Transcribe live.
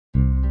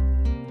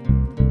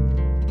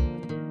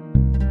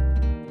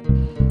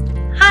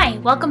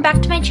welcome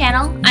back to my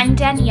channel. I'm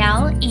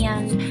Danielle,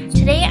 and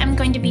today I'm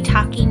going to be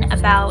talking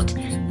about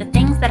the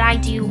things that I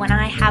do when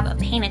I have a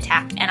pain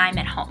attack and I'm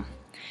at home.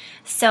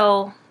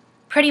 So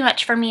pretty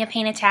much for me, a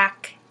pain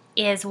attack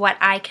is what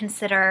I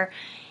consider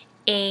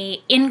an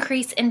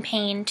increase in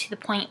pain to the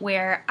point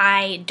where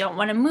I don't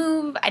want to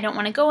move, I don't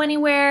want to go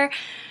anywhere,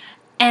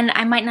 and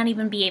I might not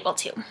even be able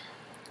to.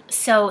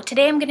 So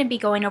today I'm going to be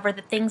going over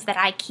the things that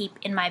I keep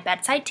in my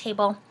bedside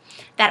table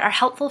that are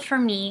helpful for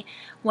me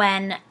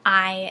when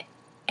I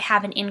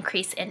have an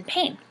increase in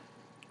pain.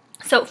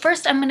 So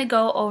first I'm going to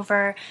go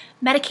over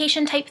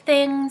medication type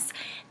things,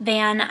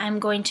 then I'm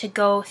going to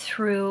go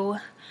through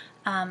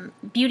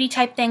beauty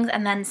type things,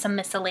 and then some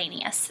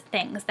miscellaneous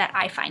things that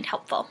I find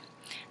helpful.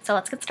 So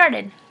let's get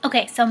started.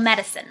 Okay, so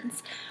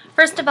medicines.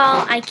 First of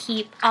all, I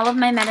keep all of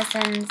my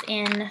medicines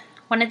in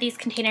one of these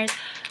containers.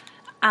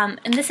 And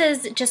this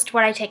is just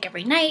what I take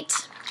every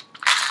night.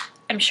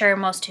 I'm sure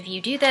most of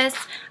you do this.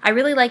 I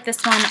really like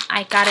this one.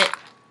 I got it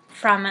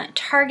from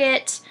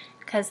Target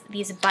because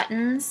these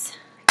buttons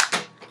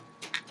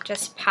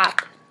just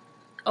pop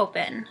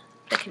open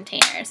the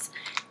containers.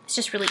 It's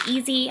just really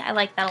easy. I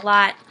like that a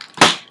lot.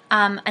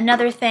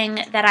 Another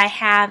thing that I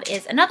have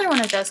is another one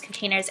of those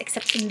containers,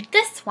 except in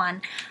this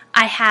one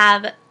I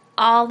have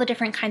all the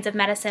different kinds of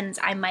medicines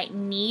I might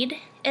need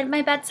at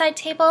my bedside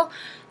table.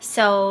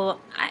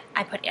 So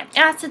I put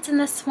antacids in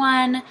this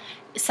one,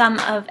 some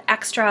of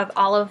extra of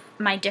all of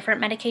my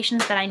different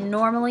medications that I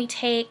normally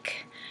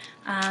take.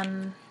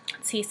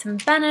 Let's see, some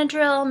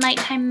benadryl,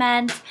 nighttime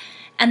meds,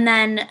 and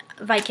then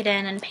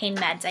vicodin and pain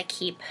meds I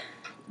keep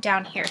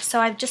down here. So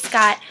I've just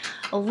got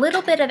a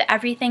little bit of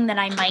everything that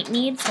I might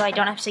need, so I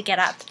don't have to get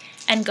up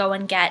and go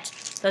and get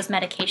those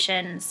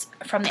medications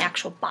from the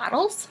actual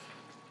bottles.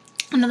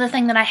 Another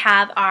thing that I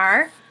have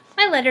are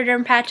my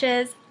Lidocaine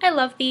Patches. I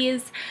love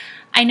these.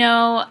 I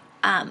know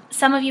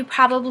some of you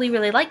probably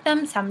really like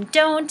them, some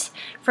don't.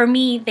 For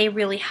me, they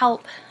really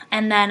help.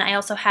 And then I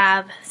also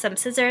have some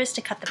scissors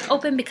to cut them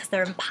open because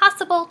they're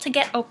impossible to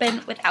get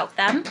open without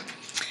them.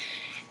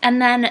 And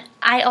then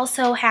I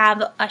also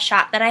have a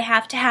shot that I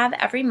have to have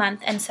every month,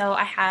 and so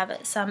I have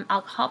some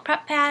alcohol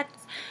prep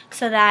pads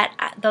so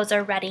that those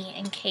are ready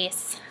in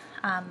case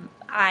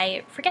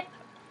I forget.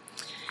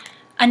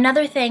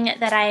 Another thing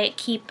that I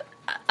keep,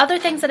 other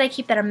things that I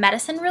keep that are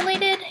medicine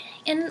related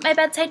in my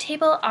bedside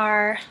table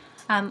are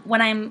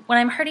when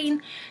I'm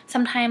hurting,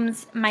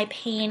 sometimes my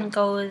pain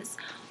goes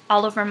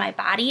all over my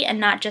body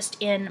and not just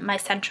in my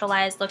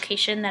centralized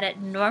location that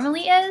it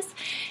normally is.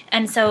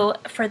 And so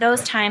for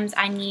those times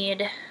I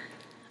need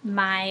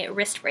my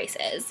wrist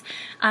braces.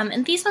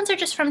 And these ones are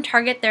just from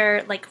Target.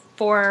 They're like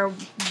for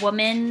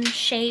woman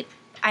shape.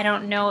 I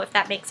don't know if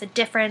that makes a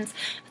difference,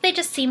 but they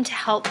just seem to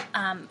help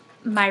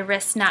my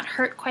wrists not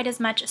hurt quite as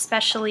much,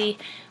 especially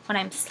when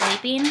I'm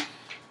sleeping.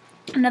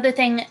 Another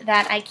thing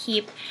that I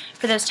keep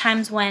for those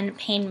times when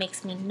pain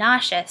makes me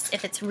nauseous,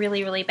 if it's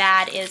really, really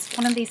bad, is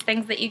one of these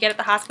things that you get at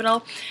the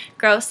hospital.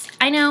 Gross,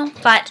 I know,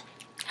 but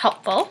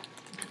helpful.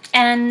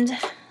 And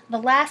the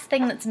last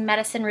thing that's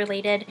medicine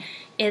related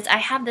is I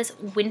have this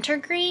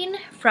Wintergreen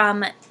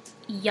from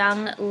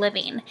Young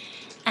Living.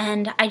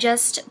 And I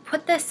just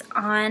put this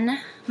on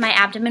my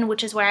abdomen,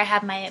 which is where I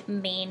have my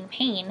main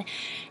pain.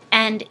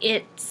 And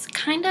it's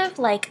kind of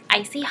like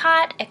icy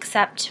hot,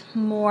 except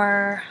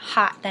more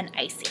hot than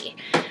icy.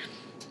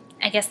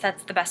 I guess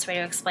that's the best way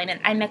to explain it.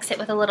 I mix it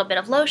with a little bit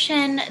of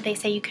lotion. They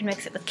say you can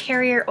mix it with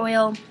carrier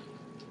oil.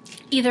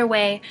 Either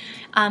way,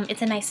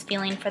 it's a nice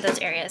feeling for those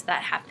areas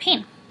that have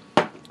pain.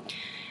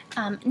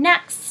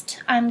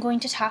 Next, I'm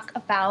going to talk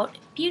about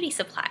beauty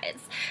supplies.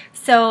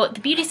 So the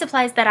beauty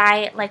supplies that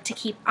I like to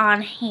keep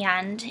on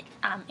hand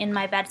in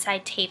my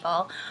bedside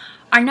table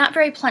are not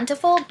very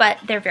plentiful, but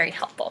they're very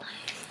helpful.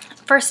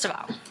 First of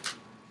all,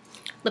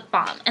 lip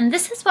balm. And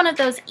this is one of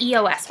those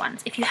EOS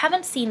ones. If you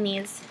haven't seen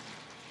these,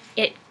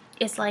 it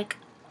is like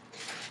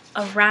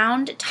a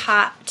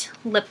round-topped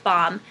lip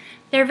balm.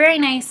 They're very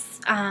nice.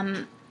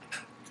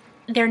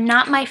 They're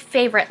not my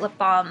favorite lip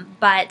balm,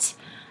 but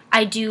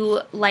I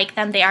do like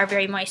them. They are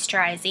very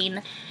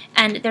moisturizing,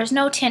 and there's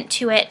no tint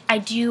to it. I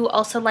do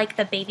also like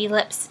the Baby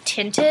Lips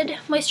tinted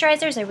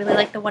moisturizers. I really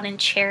like the one in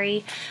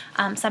cherry.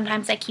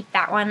 Sometimes I keep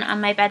that one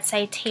on my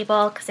bedside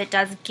table because it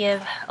does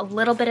give a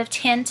little bit of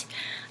tint.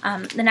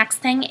 The next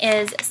thing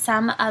is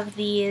some of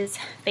these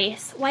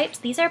face wipes.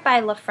 These are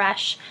by La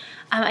Fresh.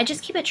 I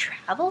just keep a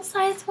travel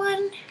size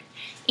one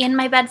in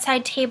my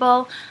bedside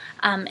table,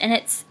 and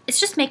it's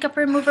just makeup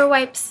remover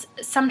wipes.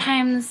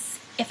 Sometimes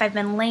if I've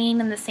been laying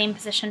in the same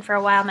position for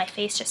a while, my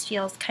face just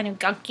feels kind of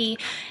gunky,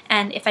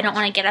 and if I don't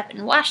want to get up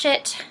and wash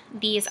it,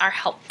 these are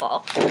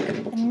helpful.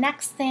 The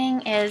next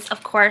thing is,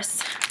 of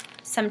course,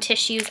 some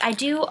tissues. I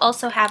do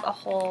also have a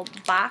whole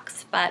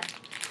box, but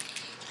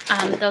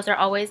those are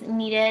always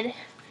needed.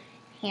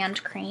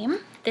 Hand cream.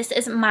 This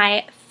is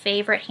my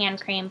favorite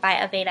hand cream by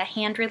Aveda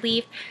Hand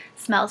Relief.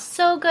 Smells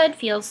so good,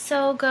 feels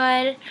so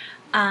good.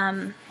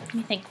 Let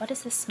me think, what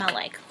does this smell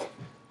like?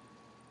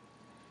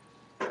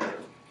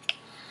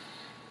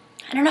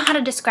 I don't know how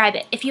to describe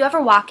it. If you ever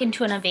walk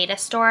into an Aveda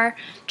store,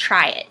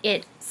 try it.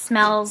 It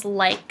smells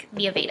like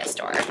the Aveda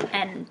store,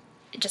 and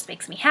it just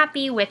makes me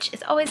happy, which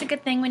is always a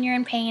good thing when you're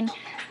in pain.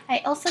 I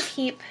also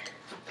keep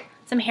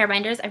some hair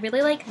binders. I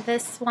really like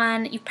this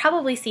one. You've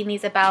probably seen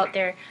these about.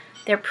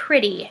 They're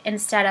pretty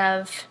instead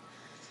of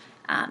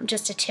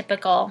just a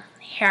typical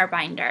hair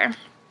binder.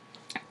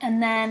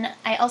 And then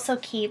I also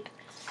keep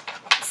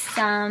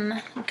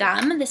some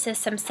gum. This is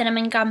some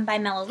cinnamon gum by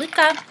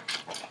Melaleuca.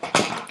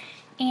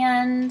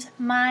 And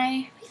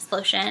my face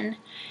lotion.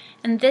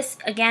 And this,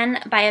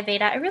 again, by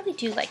Aveda. I really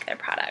do like their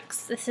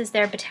products. This is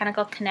their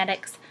Botanical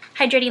Kinetics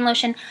Hydrating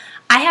Lotion.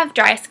 I have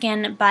dry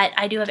skin, but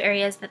I do have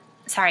areas that,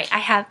 sorry, I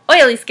have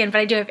oily skin,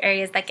 but I do have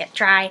areas that get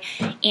dry,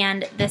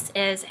 and this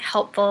is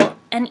helpful.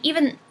 And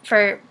even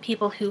for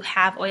people who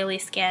have oily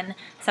skin,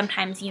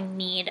 sometimes you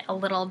need a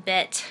little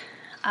bit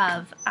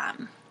of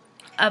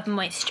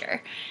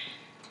moisture.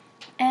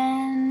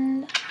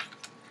 And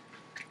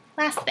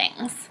last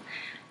things,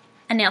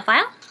 a nail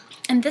file.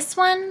 And this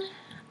one,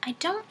 I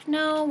don't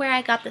know where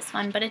I got this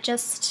one, but it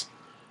just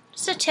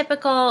a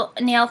typical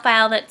nail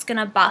file that's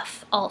gonna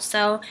buff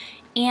also.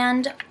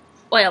 And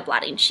oil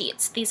blotting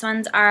sheets. These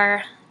ones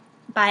are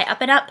by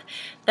Up and Up,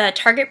 the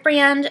Target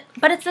brand,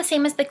 but it's the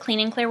same as the Clean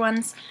and Clear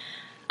ones.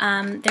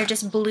 They're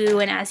just blue,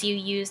 and as you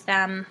use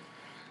them,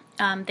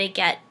 they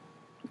get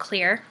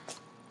clear.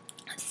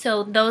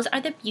 So those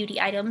are the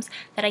beauty items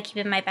that I keep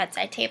in my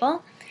bedside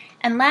table.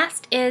 And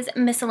last is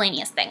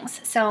miscellaneous things.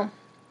 So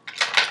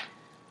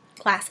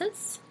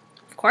glasses,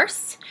 of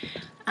course.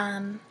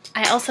 I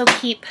also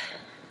keep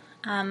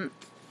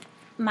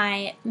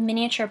my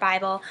miniature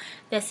Bible.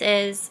 This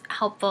is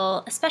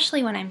helpful,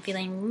 especially when I'm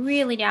feeling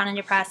really down and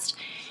depressed.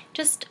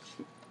 Just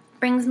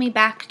brings me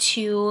back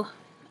to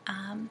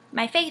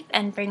my faith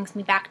and brings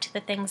me back to the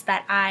things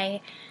that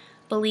I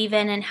believe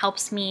in and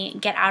helps me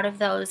get out of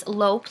those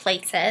low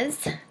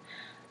places.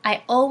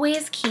 I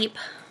always keep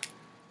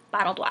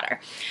bottled water.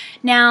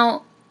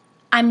 Now,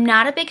 I'm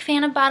not a big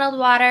fan of bottled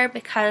water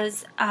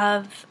because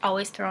of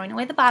always throwing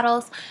away the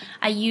bottles.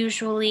 I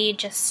usually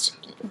just,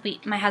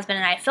 my husband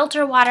and I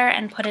filter water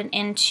and put it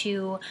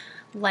into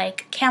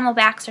like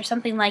Camelbacks or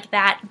something like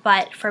that,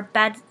 but for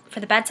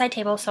the bedside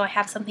table, so I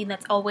have something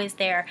that's always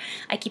there,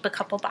 I keep a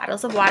couple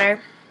bottles of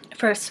water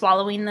for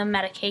swallowing the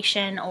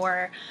medication,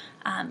 or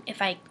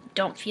if I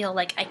don't feel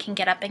like I can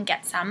get up and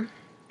get some.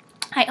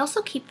 I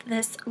also keep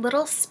this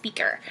little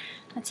speaker.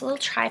 It's a little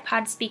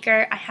tripod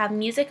speaker. I have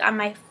music on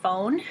my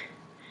phone,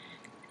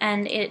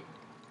 and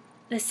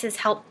this is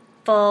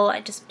helpful. I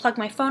just plug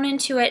my phone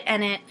into it,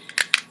 and it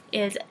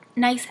is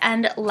nice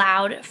and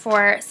loud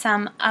for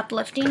some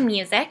uplifting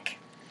music.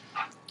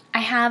 I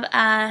have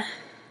a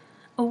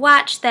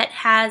watch that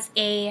has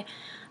a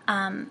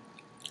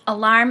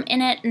alarm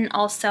in it, and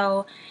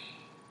also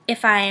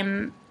if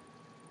I'm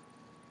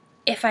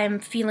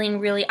feeling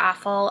really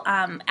awful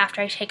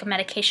after I take a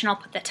medication, I'll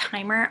put the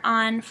timer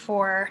on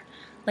for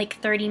like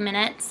 30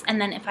 minutes,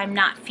 and then if I'm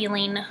not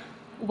feeling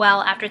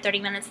well after 30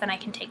 minutes, then I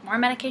can take more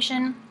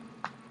medication.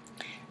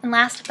 And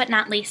last but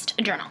not least,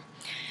 a journal.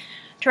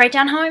 To write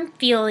down how I'm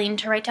feeling,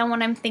 to write down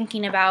what I'm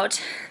thinking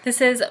about. This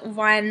is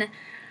one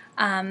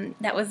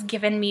that was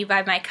given me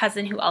by my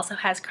cousin who also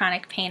has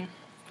chronic pain,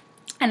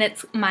 and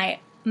it's my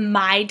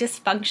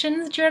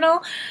dysfunctions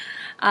journal.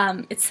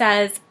 It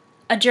says,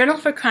 a journal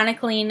for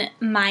chronicling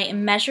my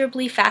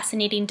immeasurably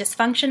fascinating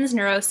dysfunctions,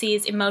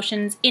 neuroses,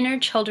 emotions, inner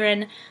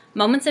children,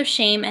 moments of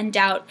shame and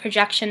doubt,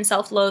 projection,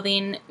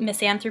 self-loathing,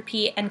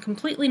 misanthropy, and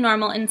completely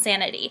normal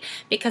insanity,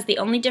 because the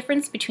only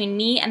difference between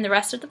me and the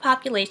rest of the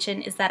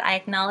population is that I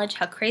acknowledge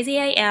how crazy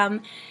I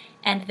am,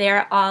 and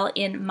they're all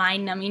in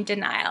mind-numbing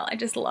denial. I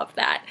just love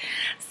that.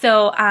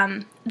 So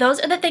those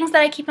are the things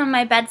that I keep on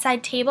my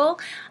bedside table.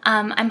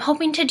 I'm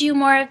hoping to do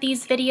more of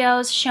these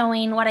videos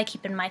showing what I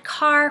keep in my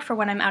car for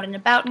when I'm out and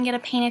about and get a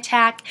pain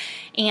attack,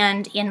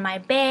 and in my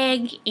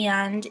bag,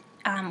 and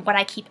what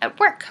I keep at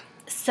work.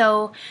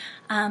 So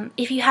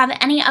if you have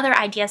any other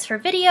ideas for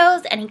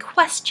videos, any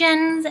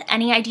questions,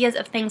 any ideas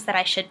of things that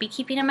I should be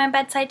keeping on my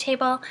bedside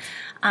table,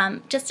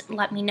 just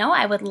let me know.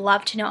 I would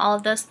love to know all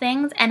of those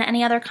things. And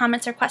any other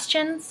comments or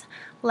questions,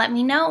 let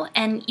me know.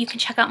 And you can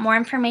check out more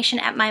information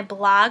at my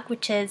blog,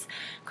 which is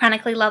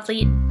Chronically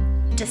Lovely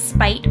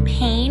Despite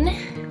Pain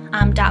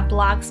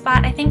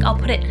 .blogspot. I think I'll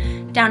put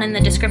it down in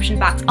the description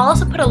box. I'll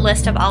also put a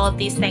list of all of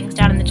these things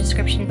down in the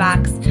description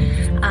box.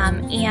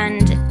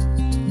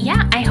 And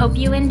yeah, I hope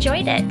you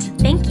enjoyed it.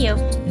 Thank you.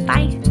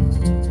 Bye.